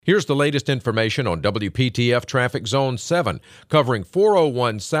Here's the latest information on WPTF Traffic Zone 7, covering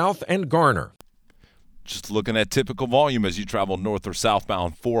 401 South and Garner. Just looking at typical volume as you travel north or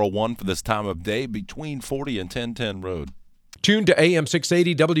southbound 401 for this time of day between 40 and 1010 Road. Tune to AM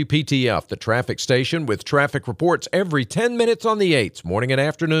 680 WPTF, the traffic station with traffic reports every 10 minutes on the 8s, morning and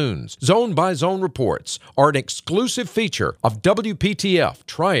afternoons. Zone-by-zone reports are an exclusive feature of WPTF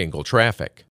Triangle Traffic.